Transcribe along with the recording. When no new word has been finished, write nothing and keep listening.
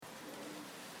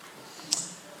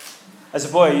As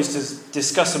a boy, I used to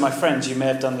discuss with my friends, you may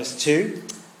have done this too,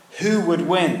 who would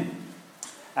win?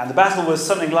 And the battle was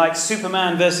something like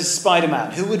Superman versus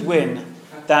Spider-Man. Who would win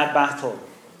that battle?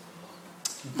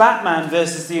 Batman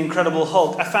versus the Incredible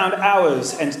Hulk. I found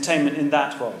hours entertainment in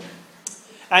that one.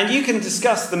 And you can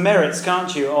discuss the merits,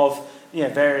 can't you, of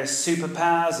various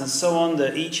superpowers and so on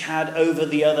that each had over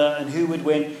the other and who would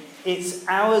win. It's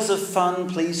hours of fun.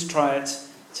 Please try it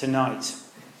tonight.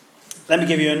 Let me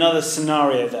give you another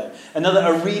scenario, though. Another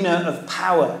arena of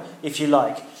power, if you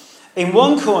like. In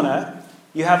one corner,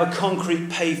 you have a concrete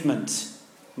pavement,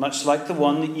 much like the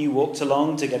one that you walked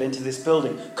along to get into this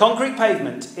building. Concrete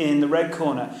pavement in the red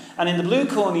corner. And in the blue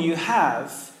corner, you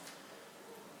have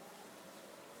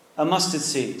a mustard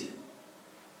seed.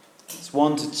 It's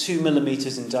 1 to 2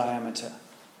 millimeters in diameter.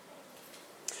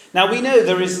 Now we know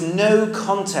there is no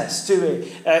contest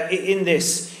in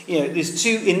this. There's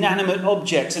two inanimate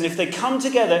objects, and if they come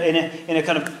together in a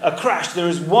kind of a crash, there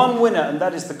is one winner, and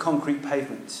that is the concrete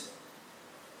pavement.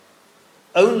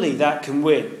 Only that can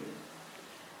win.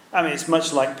 I mean, it's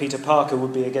much like Peter Parker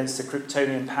would be against the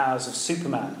Kryptonian powers of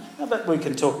Superman. But we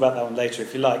can talk about that one later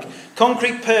if you like.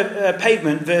 Concrete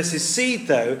pavement versus seed,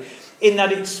 though, in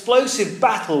that explosive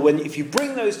battle, if you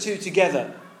bring those two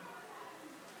together,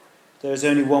 there is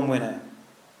only one winner.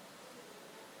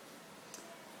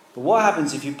 But what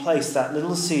happens if you place that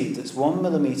little seed that's 1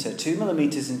 millimeter, 2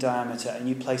 millimeters in diameter, and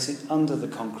you place it under the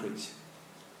concrete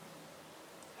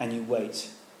and you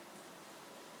wait?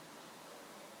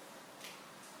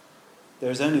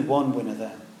 There is only one winner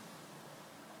then.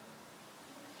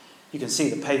 You can see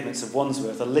the pavements of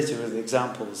Wandsworth are littered with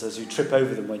examples as you trip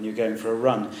over them when you're going for a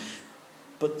run.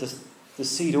 But the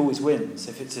seed always wins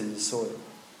if it's in the soil.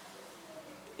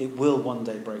 It will one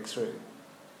day break through.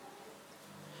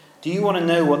 Do you want to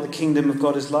know what the kingdom of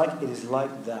God is like? It is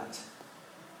like that.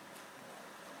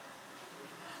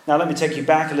 Now let me take you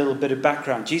back a little bit of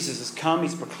background. Jesus has come,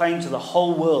 he's proclaimed to the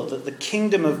whole world that the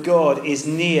kingdom of God is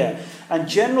near. And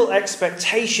general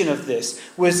expectation of this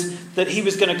was that he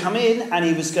was going to come in and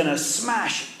he was going to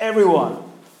smash everyone.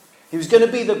 He was going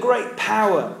to be the great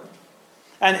power.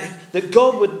 And that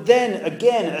God would then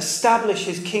again establish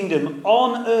his kingdom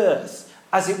on earth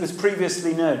as it was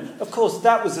previously known. Of course,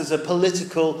 that was as a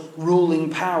political ruling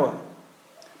power.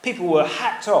 People were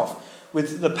hacked off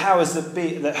with the powers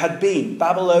that had been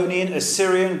Babylonian,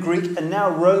 Assyrian, Greek, and now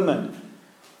Roman.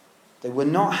 They were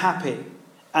not happy,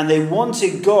 and they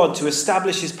wanted God to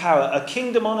establish his power, a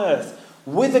kingdom on earth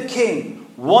with a king,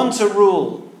 one to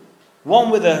rule,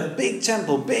 one with a big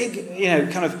temple,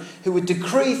 who would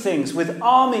decree things, with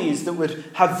armies that would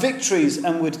have victories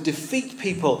and would defeat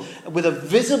people, with a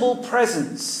visible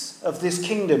presence of this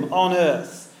kingdom on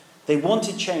earth. They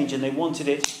wanted change, and they wanted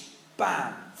it,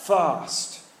 bam,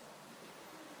 fast.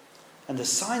 And the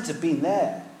signs have been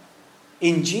there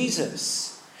in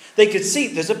Jesus. They could see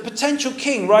there's a potential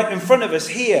king right in front of us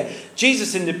here.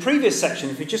 Jesus, in the previous section,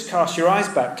 if you just cast your eyes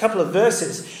back, a couple of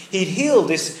verses, he'd healed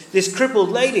this crippled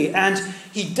lady, and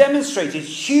he demonstrated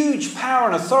huge power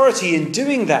and authority in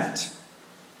doing that.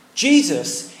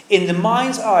 Jesus, in the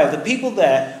mind's eye of the people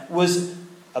there, was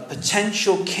a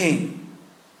potential king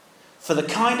for the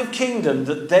kind of kingdom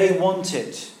that they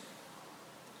wanted.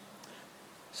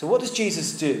 So what does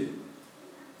Jesus do?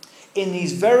 In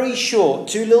these very short,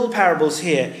 two little parables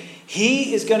here,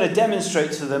 he is going to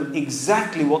demonstrate to them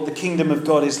exactly what the kingdom of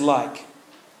God is like.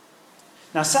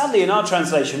 Now, sadly, in our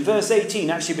translation, verse 18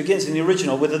 actually begins in the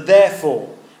original with a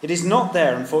therefore. It is not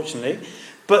there, unfortunately.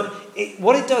 But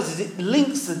what it does is it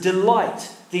links the delight,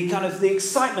 the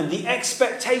excitement, the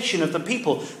expectation of the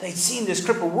people. They'd seen this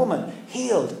crippled woman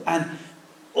healed. And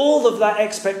all of that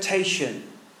expectation,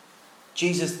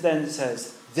 Jesus then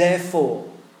says, therefore,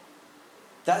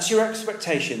 that's your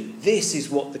expectation. This is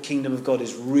what the kingdom of God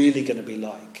is really going to be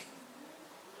like.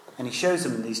 And he shows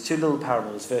them in these two little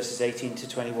parables, verses 18 to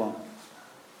 21.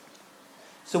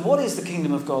 So what is the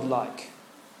kingdom of God like?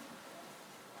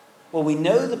 Well, we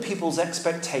know the people's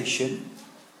expectation.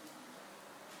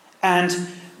 And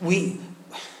we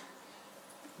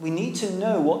need to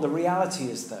know what the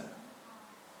reality is, though.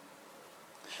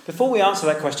 Before we answer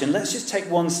that question, let's just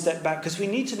take one step back, because we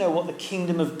need to know what the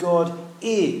kingdom of God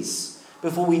is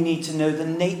before we need to know the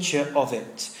nature of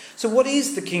it. So what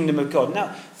is the kingdom of God? Now,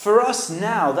 for us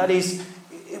now, that is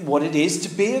what it is to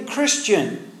be a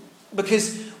Christian.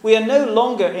 Because we are no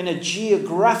longer in a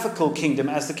geographical kingdom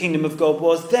as the kingdom of God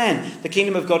was then. The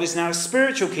kingdom of God is now a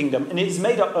spiritual kingdom, and it is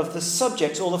made up of the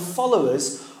subjects or the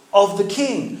followers of the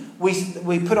king.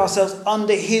 We put ourselves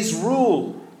under his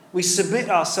rule. We submit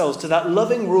ourselves to that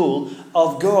loving rule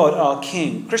of God, our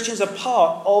king. Christians are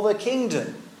part of a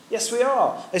kingdom. Yes, we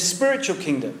are. A spiritual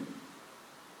kingdom.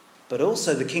 but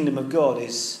also the kingdom of God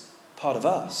is part of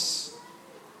us.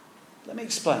 Let me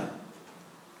explain,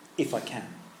 if I can.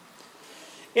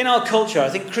 In our culture, I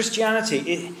think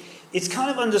Christianity, it's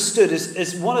kind of understood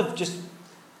as one of just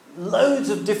loads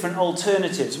of different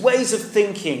alternatives, ways of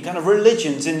thinking, kind of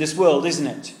religions in this world, isn't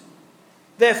it?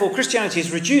 Therefore, Christianity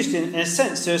is reduced, in a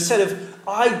sense, to a set of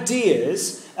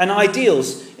ideas and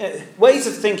ideals, ways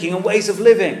of thinking and ways of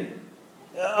living,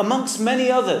 amongst many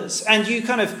others. And you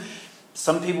kind of,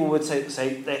 some people would say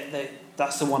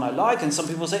that's the one I like, and some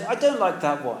people say, I don't like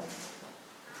that one.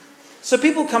 So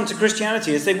people come to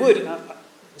Christianity as they would,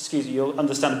 excuse me, you'll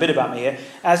understand a bit about me here,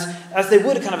 as they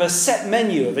would a kind of a set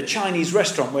menu of a Chinese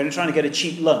restaurant where they're trying to get a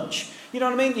cheap lunch. You know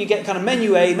what I mean? You get kind of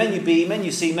menu A, menu B,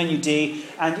 menu C, menu D,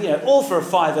 and all for a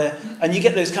 $5, and you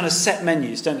get those kind of set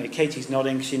menus, don't you? Katie's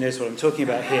nodding, she knows what I'm talking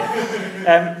about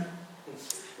here.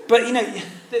 But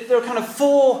there are kind of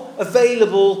 4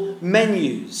 available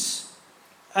menus,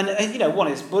 and one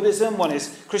is Buddhism, one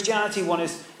is Christianity, one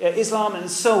is Islam, and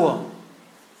so on.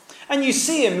 And you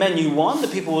see in menu 1, the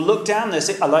people will look down, they'll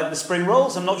say, I like the spring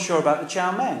rolls, I'm not sure about the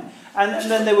chow mein.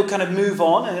 And then they would kind of move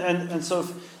on and sort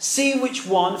of see which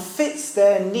one fits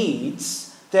their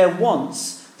needs, their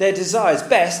wants, their desires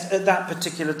best at that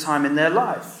particular time in their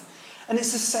life. And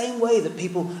it's the same way that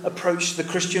people approach the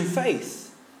Christian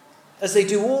faith, as they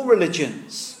do all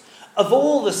religions. Of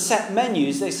all the set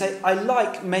menus, they say, I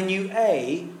like menu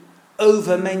A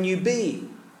over menu B.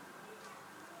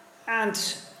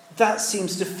 And that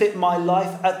seems to fit my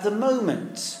life at the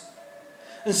moment.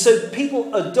 And so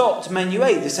people adopt menu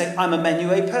A. They say, I'm a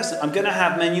menu A person. I'm going to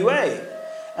have menu A.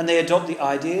 And they adopt the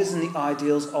ideas and the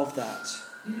ideals of that.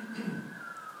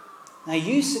 Now,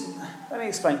 let me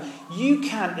explain. You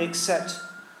can accept,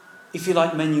 if you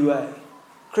like, menu A,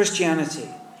 Christianity.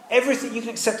 Everything, you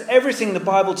can accept everything the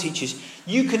Bible teaches.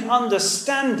 You can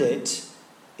understand it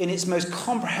in its most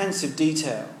comprehensive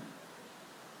detail.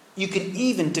 You can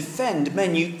even defend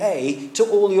menu A to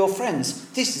all your friends.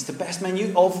 This is the best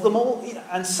menu of them all,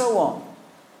 and so on.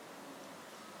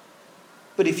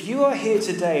 But if you are here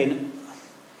today, and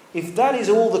if that is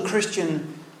all the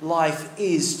Christian life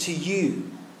is to you,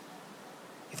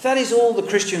 if that is all the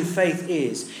Christian faith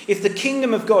is, if the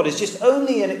kingdom of God is just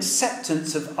only an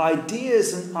acceptance of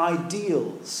ideas and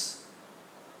ideals,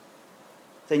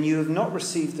 then you have not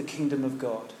received the kingdom of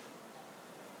God.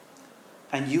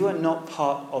 And you are not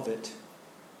part of it.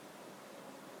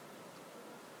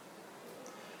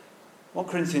 1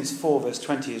 Corinthians 4 verse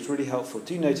 20 is really helpful.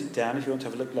 Do note it down if you want to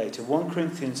have a look later. 1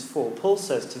 Corinthians 4, Paul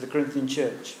says to the Corinthian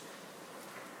church,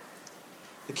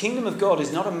 the kingdom of God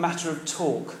is not a matter of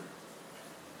talk.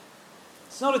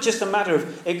 It's not just a matter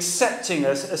of accepting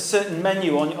a certain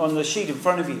menu on the sheet in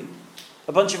front of you.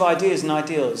 A bunch of ideas and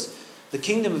ideals. The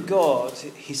kingdom of God,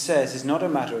 he says, is not a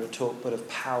matter of talk but of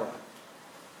power.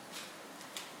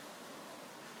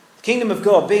 The kingdom of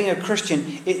God, being a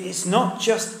Christian, it's not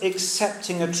just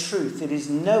accepting a truth, it is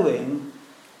knowing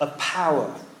a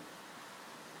power.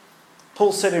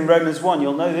 Paul said in Romans 1,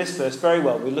 you'll know this verse very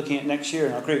well, we're looking at next year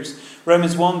in our groups.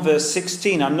 Romans 1 verse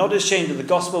 16, I'm not ashamed of the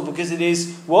gospel because it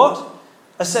is what?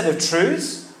 A set of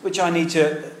truths which I need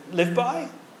to live by?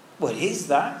 What is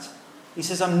that? He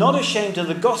says, I'm not ashamed of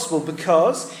the gospel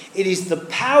because it is the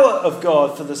power of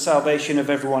God for the salvation of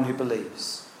everyone who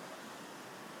believes.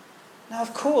 Now,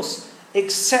 of course,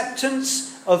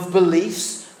 acceptance of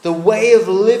beliefs, the way of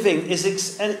living,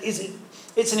 it's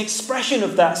an expression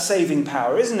of that saving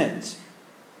power, isn't it?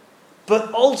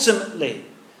 But ultimately,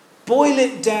 boil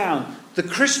it down, the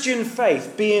Christian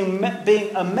faith being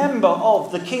a member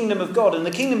of the kingdom of God, and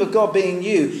the kingdom of God being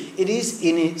you, it is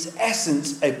in its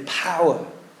essence a power.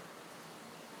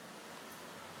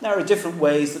 There are different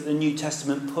ways that the New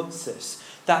Testament puts this.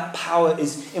 That power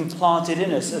is implanted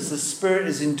in us as the Spirit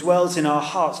is indwells in our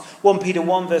hearts. 1 Peter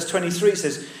 1 verse 23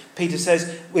 says, Peter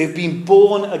says, we've been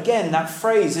born again. That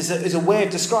phrase is a way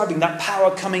of describing that power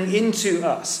coming into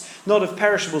us. Not of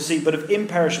perishable seed, but of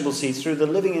imperishable seed through the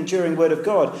living, enduring word of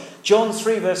God. John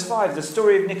 3 verse 5, the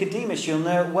story of Nicodemus, you'll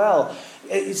know it well.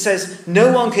 It says,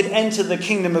 no one could enter the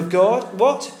kingdom of God.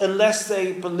 What? Unless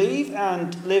they believe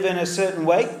and live in a certain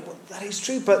way. Well, that is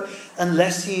true, but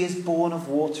unless he is born of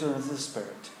water and of the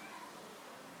Spirit.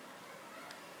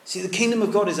 See, the kingdom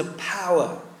of God is a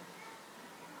power.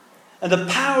 And the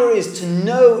power is to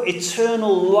know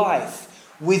eternal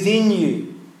life within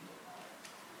you.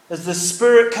 As the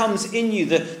Spirit comes in you,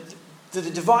 the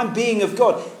divine being of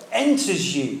God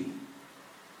enters you.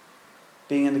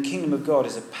 Being in the kingdom of God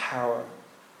is a power.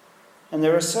 And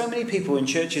there are so many people in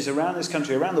churches around this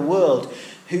country, around the world,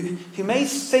 who may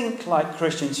think like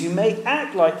Christians, who may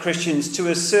act like Christians to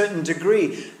a certain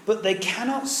degree, but they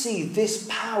cannot see this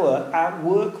power at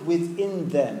work within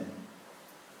them.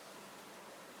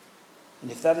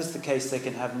 And if that is the case, they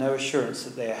can have no assurance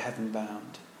that they are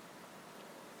heaven-bound.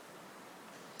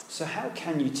 So how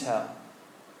can you tell?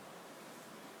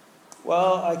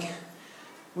 Well,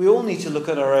 we all need to look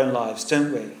at our own lives,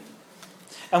 don't we?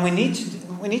 And we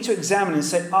need to examine and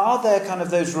say, are there kind of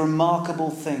those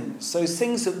remarkable things, those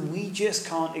things that we just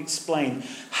can't explain,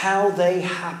 how they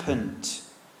happened,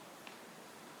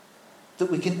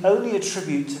 that we can only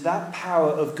attribute to that power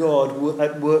of God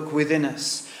at work within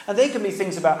us? And they can be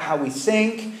things about how we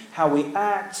think, how we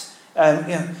act,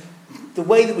 the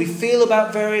way that we feel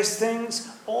about various things,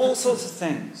 all sorts of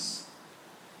things.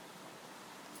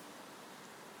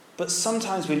 But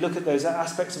sometimes we look at those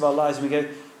aspects of our lives and we go,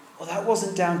 well, that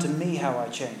wasn't down to me how I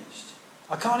changed.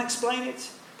 I can't explain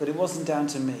it, but it wasn't down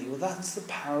to me. Well, that's the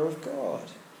power of God.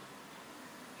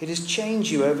 It has changed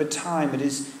you over time. It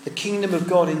is the kingdom of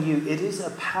God in you. It is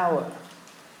a power.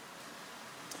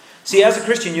 See, as a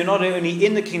Christian, you're not only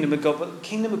in the kingdom of God, but the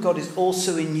kingdom of God is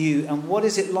also in you. And what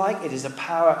is it like? It is a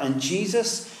power. And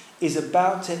Jesus is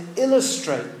about to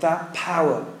illustrate that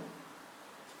power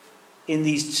in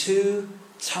these two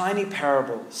tiny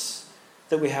parables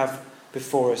that we have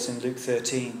before us in Luke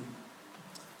 13.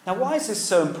 Now, why is this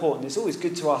so important? It's always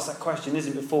good to ask that question,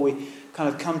 isn't it, before we kind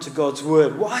of come to God's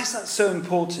word. Why is that so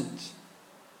important?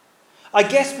 I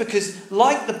guess because,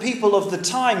 like the people of the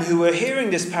time who were hearing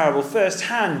this parable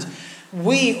firsthand,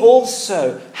 we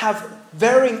also have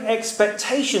varying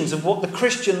expectations of what the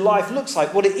Christian life looks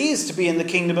like, what it is to be in the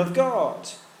kingdom of God.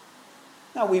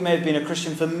 Now, we may have been a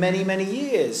Christian for many, many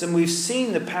years, and we've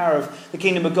seen the power of the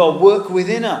kingdom of God work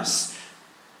within us.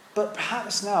 But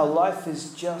perhaps now life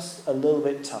is just a little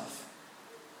bit tough.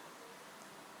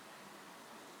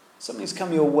 Something's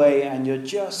come your way and you're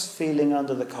just feeling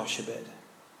under the cosh a bit.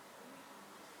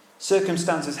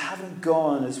 Circumstances haven't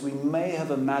gone as we may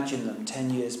have imagined them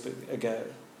 10 years ago.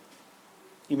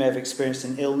 You may have experienced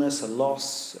an illness, a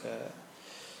loss,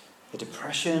 a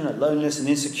depression, a loneliness, an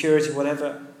insecurity,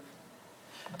 whatever.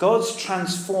 God's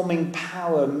transforming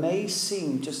power may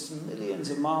seem just millions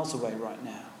of miles away right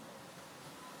now.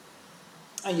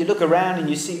 And you look around and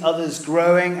you see others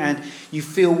growing and you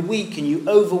feel weak and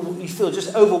you feel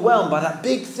just overwhelmed by that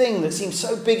big thing that seems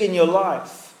so big in your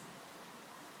life.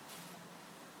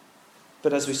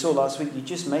 But as we saw last week, you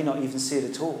just may not even see it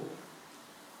at all.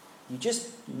 You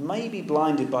just may be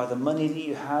blinded by the money that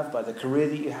you have, by the career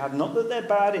that you have. Not that they're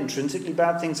bad, intrinsically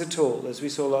bad things at all, as we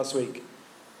saw last week.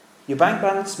 Your bank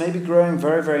balance may be growing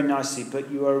very, very nicely, but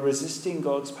you are resisting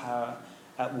God's power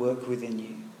at work within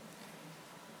you.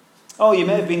 Oh, you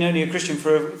may have been only a Christian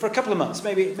for a couple of months.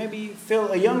 Maybe you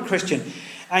feel a young Christian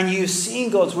and you've seen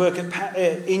God's work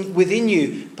within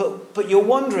you, but you're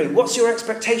wondering, what's your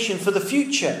expectation for the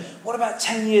future? What about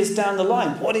 10 years down the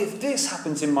line? What if this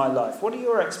happens in my life? What are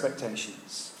your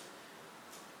expectations?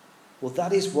 Well,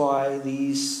 that is why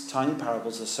these tiny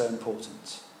parables are so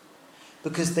important.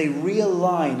 Because they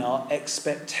realign our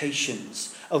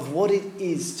expectations of what it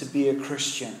is to be a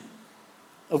Christian,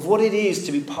 of what it is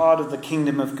to be part of the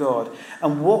kingdom of God,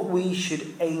 and what we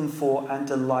should aim for and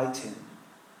delight in.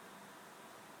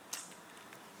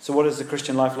 So what is the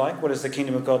Christian life like? What is the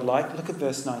kingdom of God like? Look at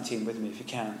verse 19 with me if you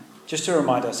can. Just to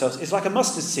remind ourselves, it's like a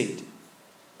mustard seed,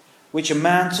 which a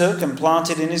man took and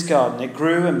planted in his garden. It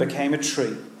grew and became a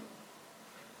tree.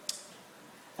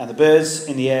 And the birds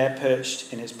in the air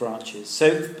perched in its branches.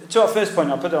 So to our first point,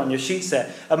 I'll put it on your sheets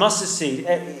there. A mustard seed.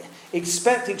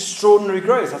 Expect extraordinary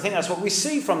growth. I think that's what we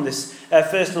see from this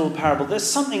first little parable. There's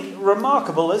something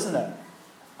remarkable, isn't there?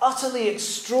 Utterly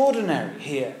extraordinary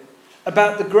here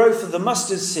about the growth of the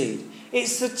mustard seed.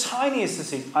 It's the tiniest of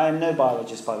seeds. I am no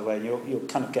biologist, by the way, and you'll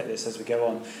kind of get this as we go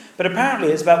on. But apparently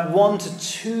it's about 1 to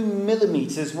 2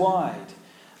 millimeters wide.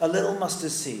 A little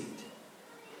mustard seed.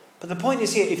 But the point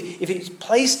is here, if it's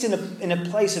placed in a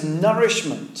place of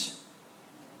nourishment,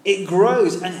 it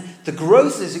grows, and the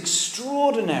growth is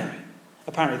extraordinary.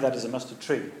 Apparently that is a mustard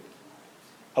tree.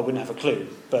 I wouldn't have a clue,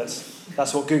 but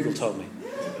that's what Google told me.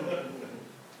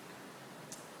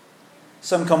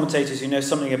 Some commentators who know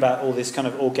something about all this kind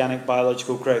of organic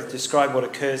biological growth describe what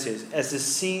occurs here as the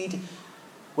seed,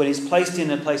 when it's placed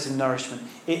in a place of nourishment,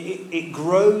 it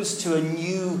grows to a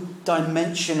new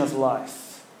dimension of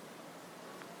life.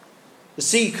 The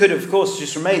seed could, of course,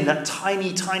 just remain that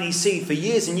tiny, tiny seed for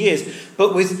years and years.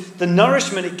 But with the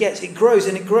nourishment it gets, it grows.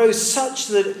 And it grows such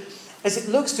that as it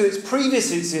looks to its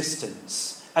previous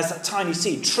existence, as that tiny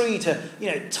seed, tree to,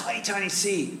 tiny, tiny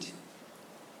seed,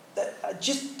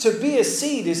 Just to be a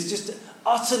seed is just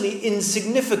utterly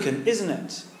insignificant, isn't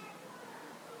it?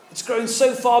 It's grown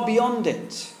so far beyond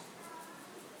it.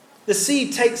 The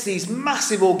seed takes these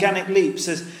massive organic leaps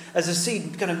as a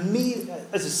seed,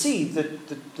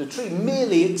 the tree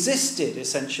merely existed,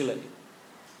 essentially.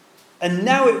 And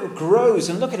now it grows,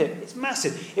 and look at it, it's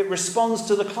massive. It responds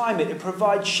to the climate, it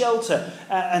provides shelter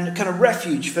and kind of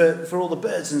refuge for all the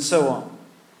birds and so on.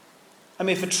 I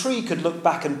mean, if a tree could look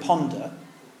back and ponder,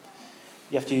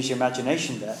 you have to use your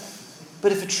imagination there,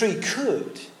 but if a tree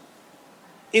could,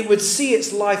 it would see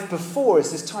its life before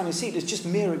as this tiny seed as just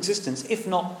mere existence, if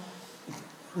not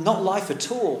life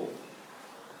at all.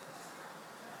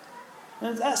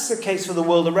 And that's the case for the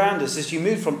world around us. As you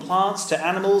move from plants to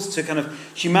animals to kind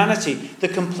of humanity, the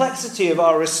complexity of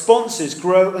our responses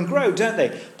grow and grow, don't they?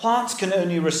 Plants can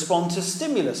only respond to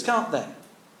stimulus, can't they?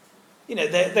 You know,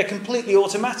 they're completely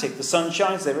automatic. The sun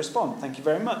shines, they respond. Thank you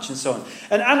very much, and so on.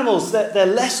 And animals, they're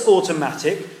less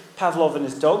automatic. Pavlov and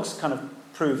his dogs kind of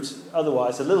proved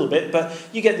otherwise a little bit, but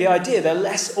you get the idea. They're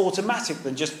less automatic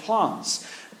than just plants.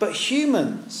 But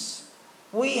humans,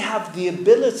 we have the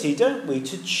ability, don't we,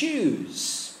 to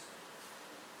choose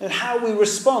and how we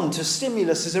respond to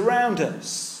stimuluses around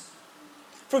us.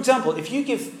 For example, if you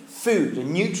give food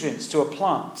and nutrients to a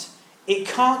plant, it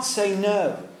can't say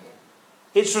no.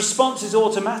 Its response is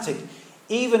automatic.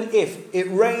 Even if it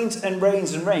rains and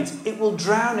rains and rains, it will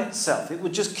drown itself. It will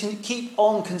just keep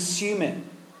on consuming.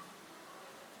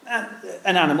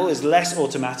 An animal is less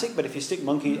automatic, but if you stick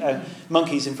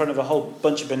monkeys in front of a whole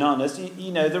bunch of bananas,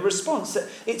 you know the response.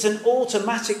 It's an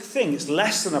automatic thing. It's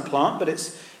less than a plant, but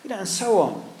it's, and so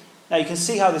on. Now you can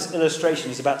see how this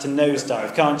illustration is about to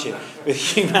nosedive, can't you, with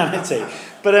humanity?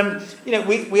 But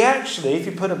we actually, if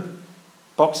you put a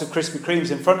box of Krispy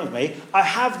Kremes in front of me, I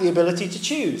have the ability to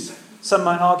choose. Some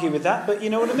might argue with that, but you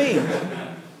know what I mean.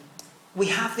 We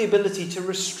have the ability to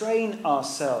restrain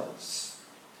ourselves.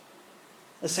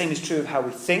 The same is true of how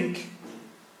we think,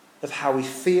 of how we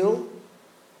feel.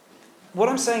 What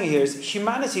I'm saying here is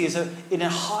humanity is in a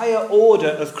higher order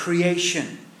of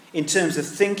creation. In terms of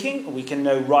thinking, we can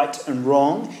know right and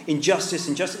wrong, injustice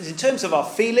and justice. In terms of our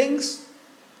feelings,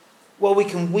 well, we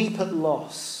can weep at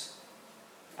loss.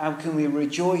 How can we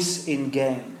rejoice in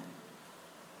gain?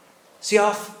 See,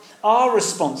 our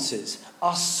responses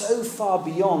are so far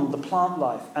beyond the plant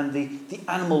life and the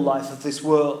animal life of this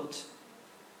world,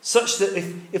 such that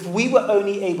if we were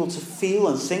only able to feel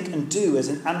and think and do as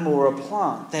an animal or a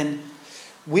plant, then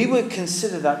we would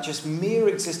consider that just mere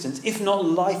existence, if not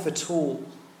life at all.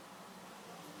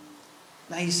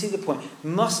 Now you see the point.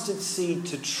 Mustard seed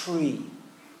to tree,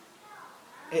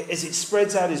 as it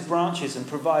spreads out its branches and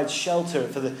provides shelter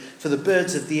for the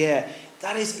birds of the air,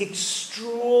 that is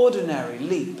extraordinary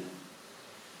leap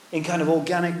in kind of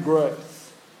organic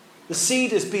growth. The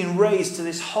seed has been raised to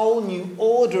this whole new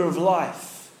order of life.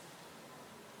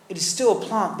 It is still a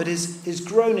plant, but is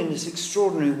grown in this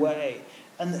extraordinary way.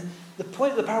 And the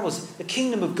point of the parable is the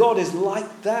kingdom of God is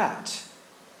like that.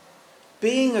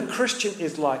 Being a Christian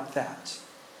is like that.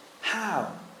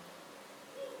 How?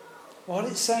 What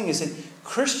it's saying is that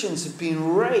Christians have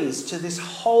been raised to this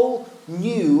whole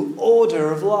new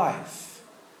order of life.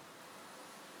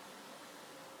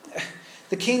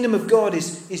 The kingdom of God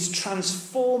is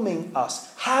transforming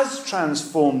us, has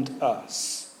transformed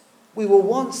us. We were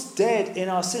once dead in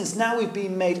our sins. Now we've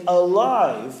been made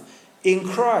alive in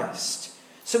Christ.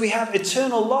 So we have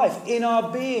eternal life in our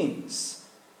beings.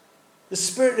 The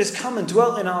Spirit has come and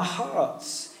dwelt in our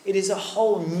hearts. It is a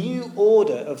whole new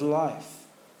order of life.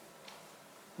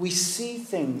 We see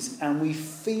things and we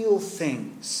feel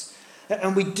things.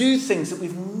 And we do things that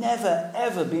we've never,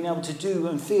 ever been able to do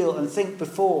and feel and think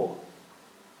before.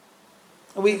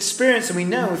 And we experience and we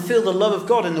know and feel the love of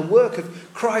God and the work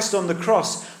of Christ on the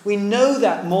cross. We know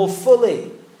that more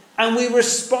fully. And we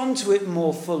respond to it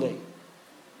more fully.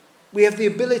 We have the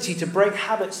ability to break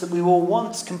habits that we were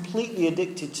once completely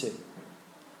addicted to.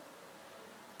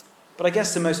 But I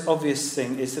guess the most obvious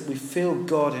thing is that we feel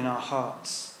God in our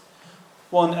hearts.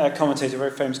 One commentator, a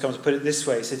very famous commentator, put it this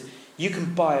way. He said, you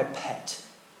can buy a pet,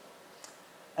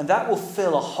 and that will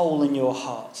fill a hole in your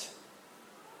heart.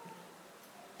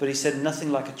 But he said,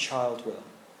 nothing like a child will.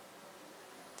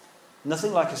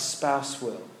 Nothing like a spouse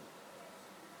will.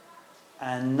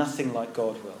 And nothing like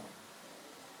God will.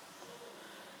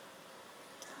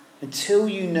 Until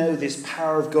you know this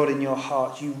power of God in your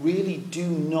heart, you really do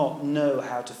not know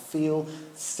how to feel,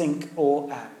 think,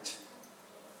 or act.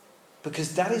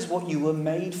 Because that is what you were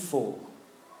made for.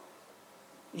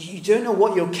 You don't know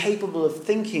what you're capable of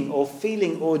thinking or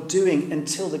feeling or doing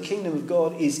until the kingdom of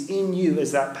God is in you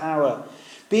as that power.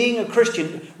 Being a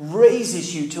Christian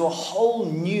raises you to a whole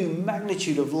new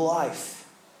magnitude of life.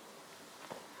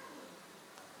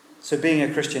 So being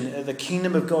a Christian, the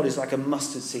kingdom of God is like a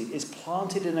mustard seed. It's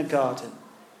planted in a garden.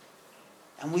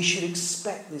 And we should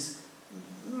expect this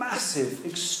massive,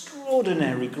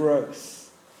 extraordinary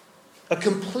growth. A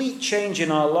complete change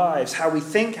in our lives, how we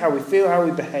think, how we feel, how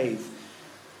we behave.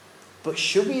 But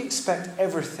should we expect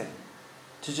everything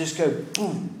to just go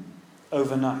boom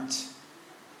overnight?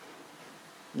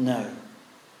 No.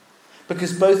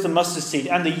 Because both the mustard seed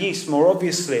and the yeast, more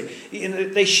obviously,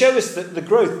 they show us that the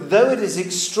growth, though it is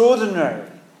extraordinary,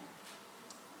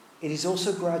 it is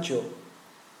also gradual.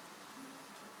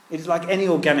 It is like any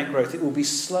organic growth. It will be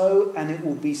slow and it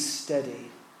will be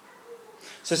steady.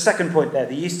 So second point there,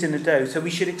 the yeast in the dough. So we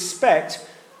should expect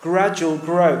gradual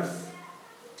growth.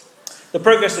 The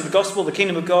progress of the gospel, the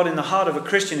kingdom of God in the heart of a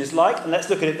Christian is like, and let's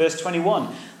look at it, verse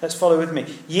 21. Let's follow with me.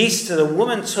 Yeast that a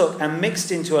woman took and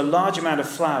mixed into a large amount of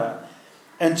flour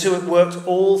until it worked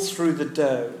all through the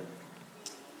dough.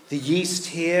 The yeast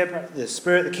here, the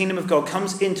Spirit, the kingdom of God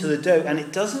comes into the dough and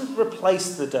it doesn't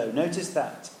replace the dough. Notice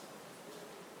that.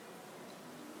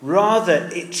 Rather,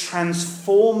 it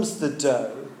transforms the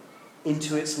dough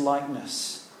into its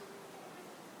likeness.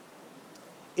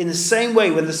 In the same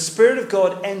way, when the Spirit of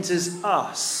God enters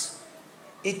us,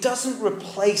 it doesn't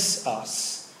replace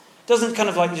us. It doesn't kind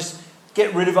of like just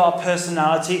get rid of our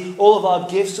personality, all of our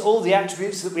gifts, all the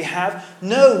attributes that we have.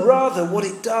 No, rather what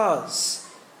it does,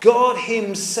 God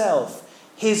himself,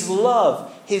 his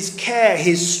love, his care,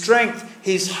 his strength,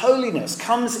 his holiness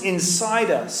comes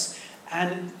inside us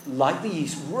and, like the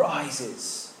yeast,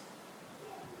 rises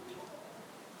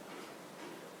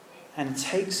and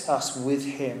takes us with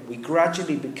him. We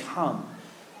gradually become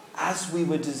as we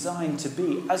were designed to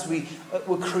be, as we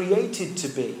were created to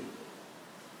be.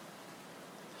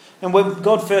 And when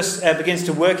God first begins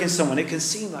to work in someone, it can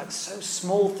seem like so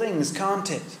small things,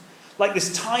 can't it? Like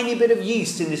this tiny bit of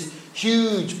yeast in this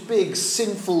huge, big,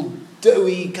 sinful,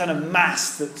 doughy kind of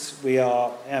mass that we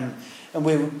are. And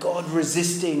we're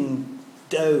God-resisting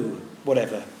dough,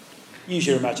 whatever. Use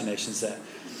your imaginations there.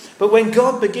 But when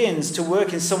God begins to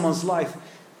work in someone's life,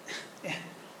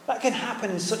 that can happen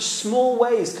in such small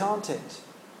ways, can't it?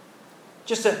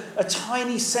 Just a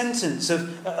tiny sentence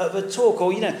of a talk,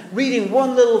 or reading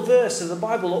one little verse of the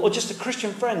Bible, or just a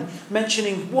Christian friend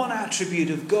mentioning one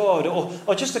attribute of God,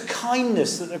 or just a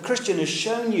kindness that a Christian has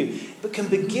shown you, but can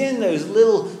begin those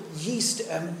little yeast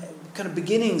kind of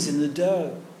beginnings in the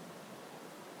dough.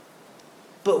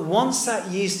 But once that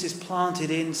yeast is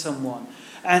planted in someone,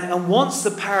 and once the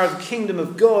power of the kingdom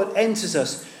of God enters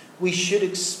us, we should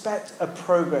expect a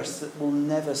progress that will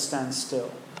never stand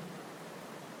still.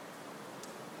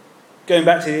 Going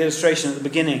back to the illustration at the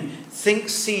beginning, think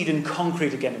seed and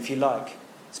concrete again, if you like.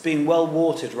 It's being well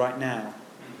watered right now.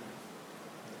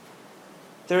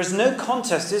 There is no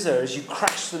contest, is there, as you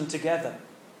crash them together.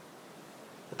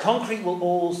 The concrete will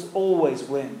always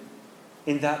win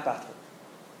in that battle.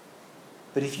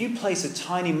 But if you place a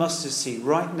tiny mustard seed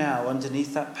right now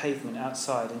underneath that pavement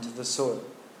outside into the soil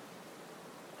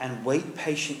and wait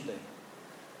patiently,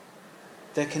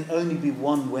 there can only be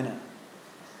one winner.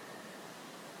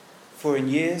 For in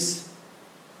years,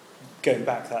 going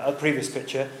back to that previous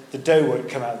picture, the dough won't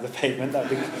come out of the pavement. That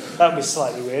would be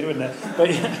slightly weird, wouldn't it? But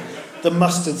the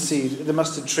mustard seed, the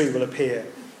mustard tree will appear.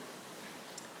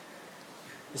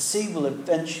 The seed will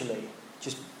eventually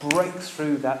just break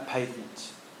through that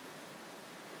pavement,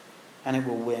 and it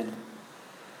will win.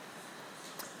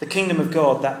 The kingdom of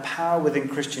God, that power within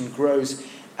Christian grows,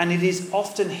 and it is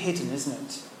often hidden, isn't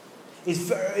it? It's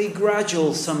very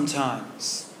gradual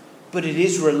sometimes. But it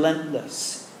is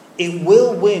relentless. It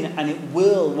will win, and it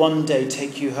will one day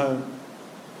take you home.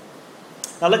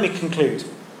 Now let me conclude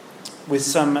with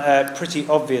some pretty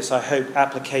obvious, I hope,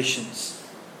 applications.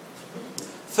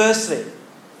 Firstly,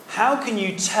 how can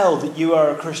you tell that you are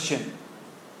a Christian?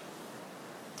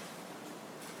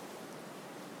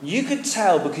 You could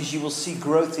tell because you will see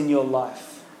growth in your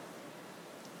life.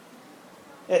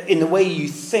 In the way you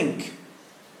think.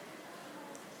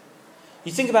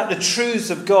 You think about the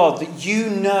truths of God that you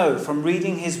know from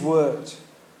reading his word.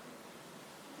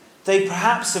 They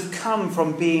perhaps have come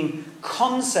from being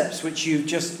concepts which you've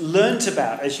just learnt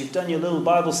about as you've done your little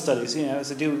Bible studies,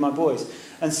 as I do with my boys,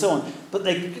 and so on. But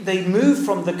they move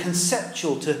from the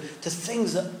conceptual to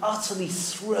things that utterly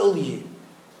thrill you.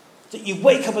 That you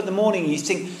wake up in the morning and you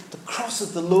think, the cross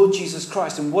of the Lord Jesus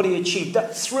Christ and what he achieved,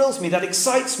 that thrills me, that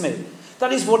excites me.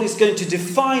 That is what is going to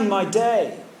define my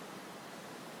day.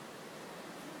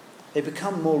 They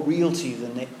become more real to you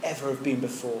than they ever have been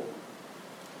before.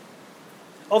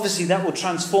 obviously that will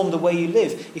transform the way you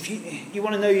live. If you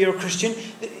want to know you're a Christian,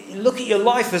 look at your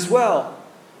life as well.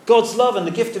 God's love and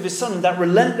the gift of his Son and that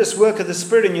relentless work of the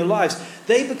Spirit in your lives,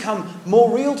 they become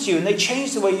more real to you and they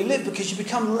change the way you live because you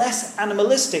become less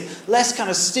animalistic, less kind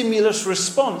of stimulus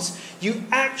response. You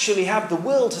actually have the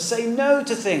will to say no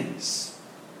to things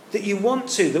that you want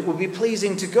to, that will be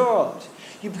pleasing to God.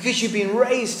 Because you've been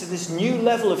raised to this new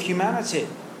level of humanity.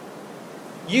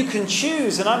 You can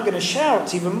choose, and I'm going to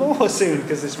shout even more soon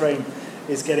because this rain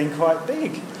is getting quite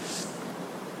big.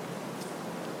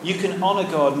 You can honour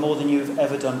God more than you've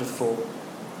ever done before.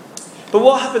 But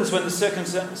what happens when the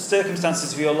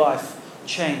circumstances of your life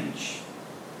change?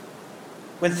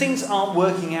 When things aren't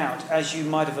working out as you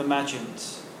might have imagined?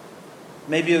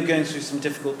 Maybe you're going through some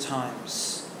difficult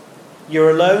times. You're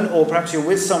alone, or perhaps you're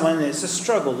with someone and it's a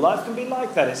struggle. Life can be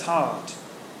like that, it's hard.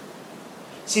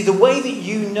 See, the way that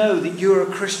you know that you're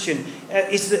a Christian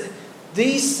is that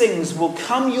these things will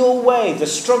come your way, the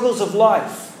struggles of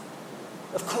life.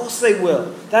 Of course they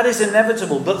will. That is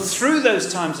inevitable. But through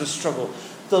those times of struggle,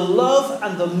 the love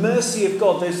and the mercy of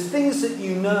God, those things that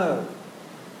you know,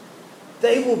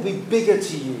 they will be bigger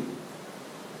to you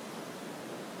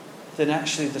than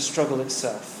actually the struggle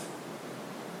itself.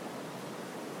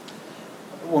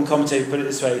 One commentator put it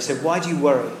this way. He said, why do you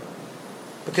worry?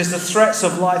 Because the threats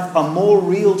of life are more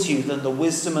real to you than the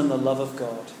wisdom and the love of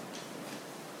God.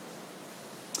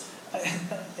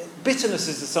 Bitterness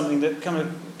is something that kind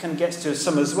of gets to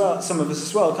some of us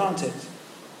as well, can't it?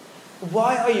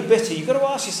 Why are you bitter? You've got to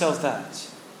ask yourself that.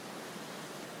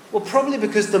 Well, probably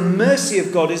because the mercy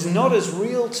of God is not as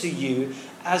real to you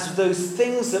as those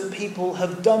things that people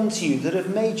have done to you that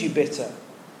have made you bitter.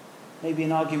 Maybe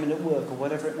an argument at work or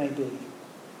whatever it may be.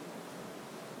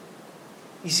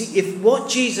 You see, if what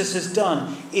Jesus has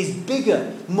done is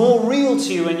bigger, more real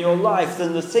to you in your life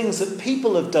than the things that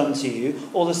people have done to you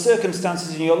or the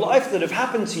circumstances in your life that have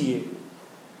happened to you,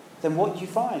 then what do you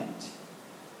find?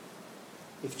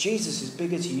 If Jesus is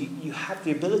bigger to you, you have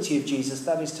the ability of Jesus,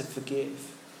 that is to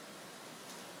forgive.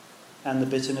 And the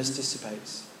bitterness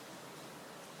dissipates.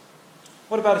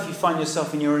 What about if you find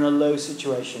yourself and you're in a low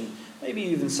situation? Maybe you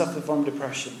even suffer from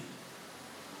depression.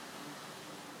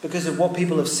 Because of what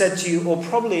people have said to you, or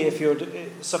probably if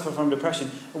you suffer from depression,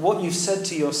 what you've said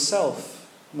to yourself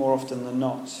more often than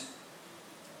not.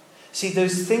 See,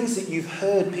 those things that you've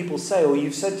heard people say or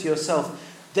you've said to yourself,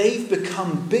 they've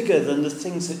become bigger than the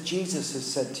things that Jesus has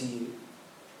said to you.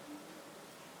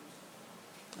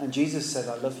 And Jesus said,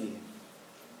 I love you.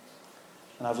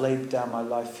 And I've laid down my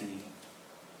life for you.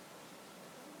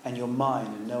 And you're mine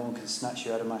and no one can snatch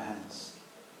you out of my hands.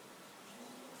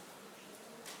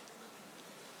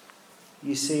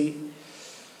 You see,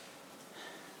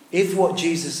 if what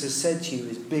Jesus has said to you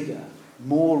is bigger,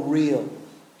 more real,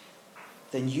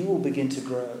 then you will begin to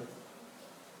grow.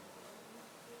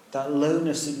 That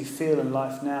lowness that you feel in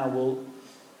life now will,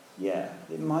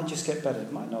 it might just get better.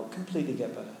 It might not completely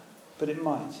get better, but it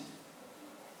might.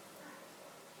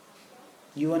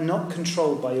 You are not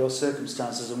controlled by your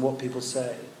circumstances and what people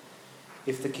say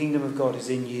if the kingdom of God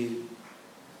is in you.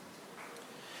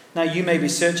 Now, you may be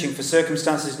searching for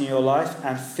circumstances in your life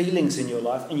and feelings in your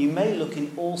life, and you may look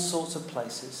in all sorts of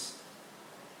places.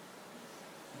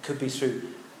 It could be through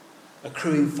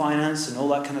accruing finance and all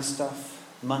that kind of stuff,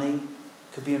 money.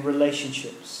 It could be in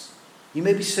relationships. You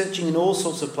may be searching in all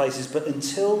sorts of places, but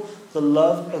until the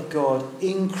love of God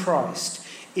in Christ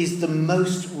is the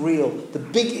most real, the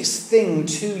biggest thing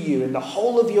to you in the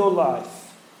whole of your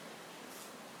life,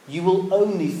 you will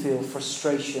only feel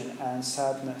frustration and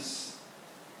sadness.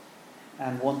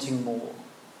 And wanting more.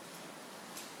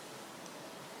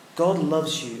 God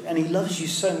loves you, and he loves you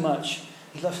so much.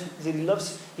 He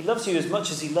loves you as much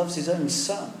as he loves his own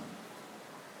Son.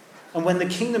 And when the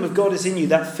kingdom of God is in you,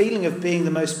 that feeling of being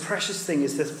the most precious thing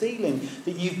is the feeling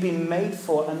that you've been made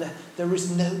for, and there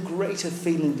is no greater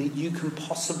feeling that you can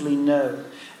possibly know.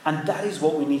 And that is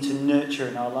what we need to nurture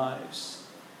in our lives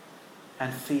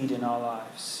and feed in our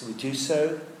lives. We do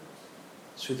so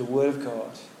through the Word of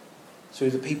God, through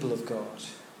the people of God,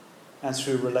 and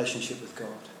through relationship with God.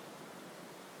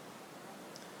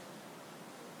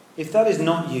 If that is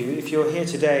not you, if you're here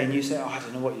today and you say, I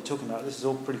don't know what you're talking about, this is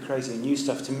all pretty crazy and new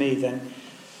stuff to me, then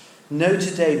know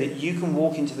today that you can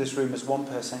walk into this room as one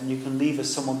person and you can leave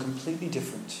as someone completely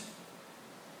different,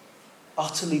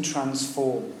 utterly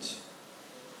transformed,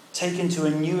 taken to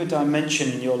a newer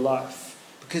dimension in your life,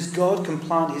 because God can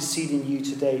plant his seed in you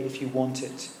today if you want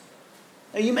it.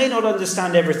 Now, you may not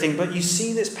understand everything, but you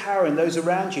see this power in those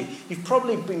around you. You've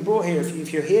probably been brought here,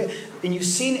 if you're here, and you've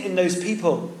seen it in those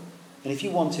people. And if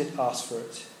you want it, ask for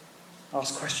it.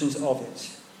 Ask questions of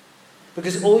it.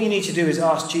 Because all you need to do is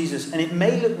ask Jesus, and it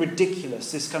may look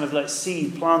ridiculous, this kind of like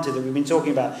seed planted that we've been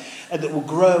talking about, and that will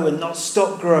grow and not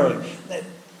stop growing.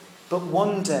 But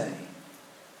one day,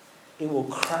 it will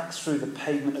crack through the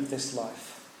pavement of this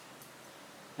life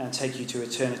and take you to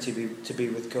eternity to be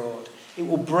with God. It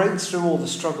will break through all the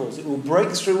struggles. It will break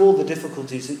through all the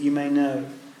difficulties that you may know.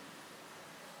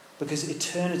 Because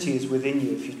eternity is within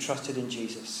you if you trusted in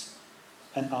Jesus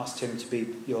and asked him to be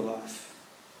your life.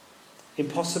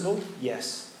 Impossible?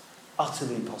 Yes.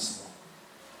 Utterly impossible.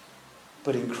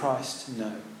 But in Christ,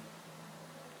 no.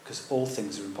 Because all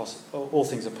things are impossible. All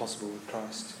things are possible with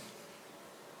Christ.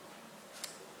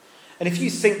 And if you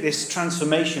think this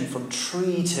transformation from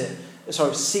seed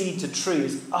to tree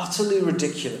is utterly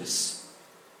ridiculous,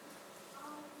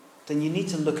 then you need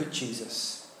to look at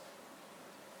Jesus.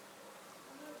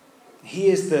 He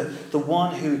is the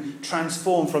one who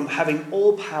transformed from having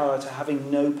all power to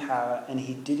having no power, and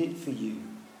he did it for you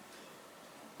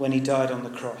when he died on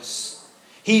the cross.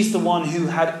 He's the one who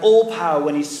had all power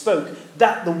when he spoke,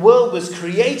 that the world was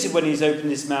created when he's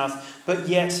opened his mouth, but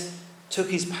yet took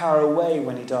his power away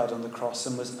when he died on the cross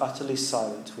and was utterly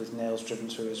silent with nails driven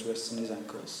through his wrists and his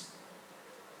ankles.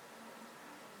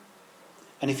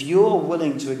 And if you're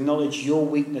willing to acknowledge your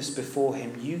weakness before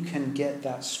him, you can get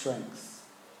that strength.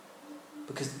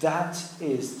 Because that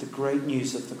is the great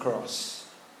news of the cross.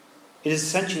 It is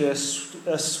essentially a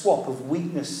swap of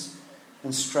weakness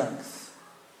and strength.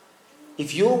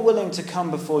 If you're willing to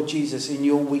come before Jesus in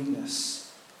your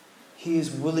weakness, he is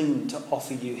willing to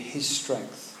offer you his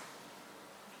strength.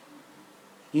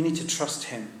 You need to trust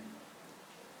him.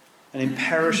 An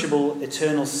imperishable,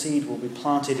 eternal seed will be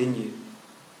planted in you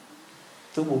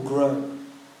that will grow,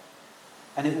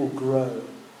 and it will grow,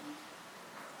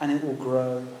 and it will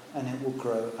grow, and it will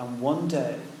grow. And one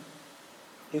day,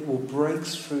 it will break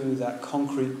through that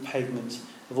concrete pavement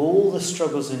of all the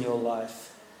struggles in your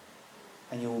life,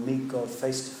 and you will meet God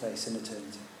face to face in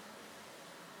eternity.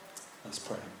 Let's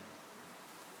pray.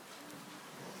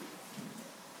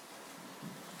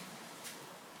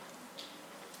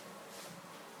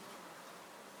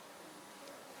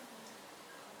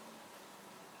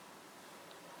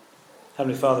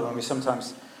 Heavenly Father, when we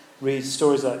sometimes read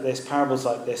stories like this, parables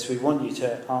like this, we want you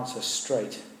to answer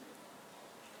straight.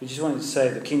 We just want you to say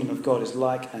the kingdom of God is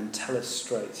like, and tell us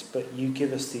straight. But you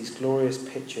give us these glorious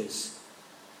pictures.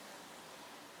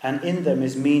 And in them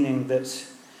is meaning that,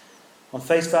 on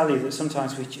face value, that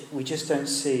sometimes we just don't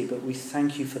see, but we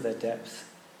thank you for their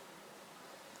depth.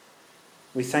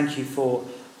 We thank you for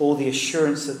all the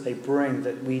assurance that they bring,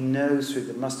 that we know through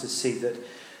the mustard seed that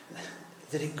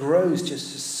it grows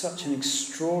just as such an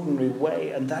extraordinary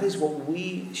way. And that is what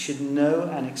we should know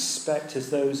and expect as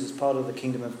those as part of the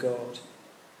kingdom of God.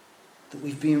 That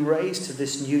we've been raised to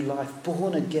this new life,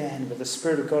 born again with the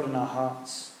Spirit of God in our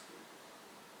hearts.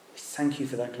 We thank you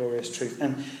for that glorious truth.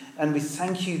 And we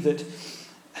thank you that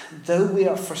though we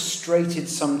are frustrated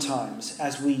sometimes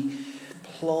as we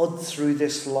plod through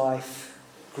this life,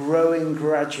 growing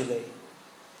gradually,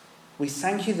 we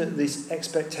thank you that these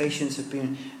expectations have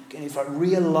been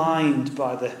realigned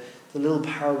by the little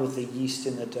parable of the yeast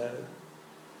in the dough.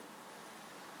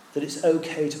 That it's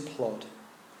okay to plod.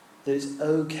 That it's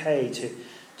okay to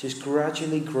just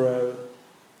gradually grow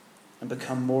and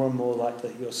become more and more like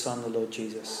your Son, the Lord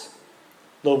Jesus.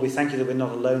 Lord, we thank you that we're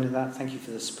not alone in that. Thank you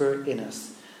for the Spirit in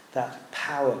us, that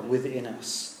power within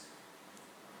us.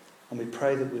 And we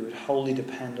pray that we would wholly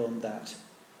depend on that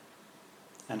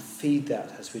and feed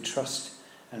that as we trust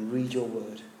and read your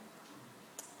word.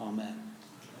 Amen.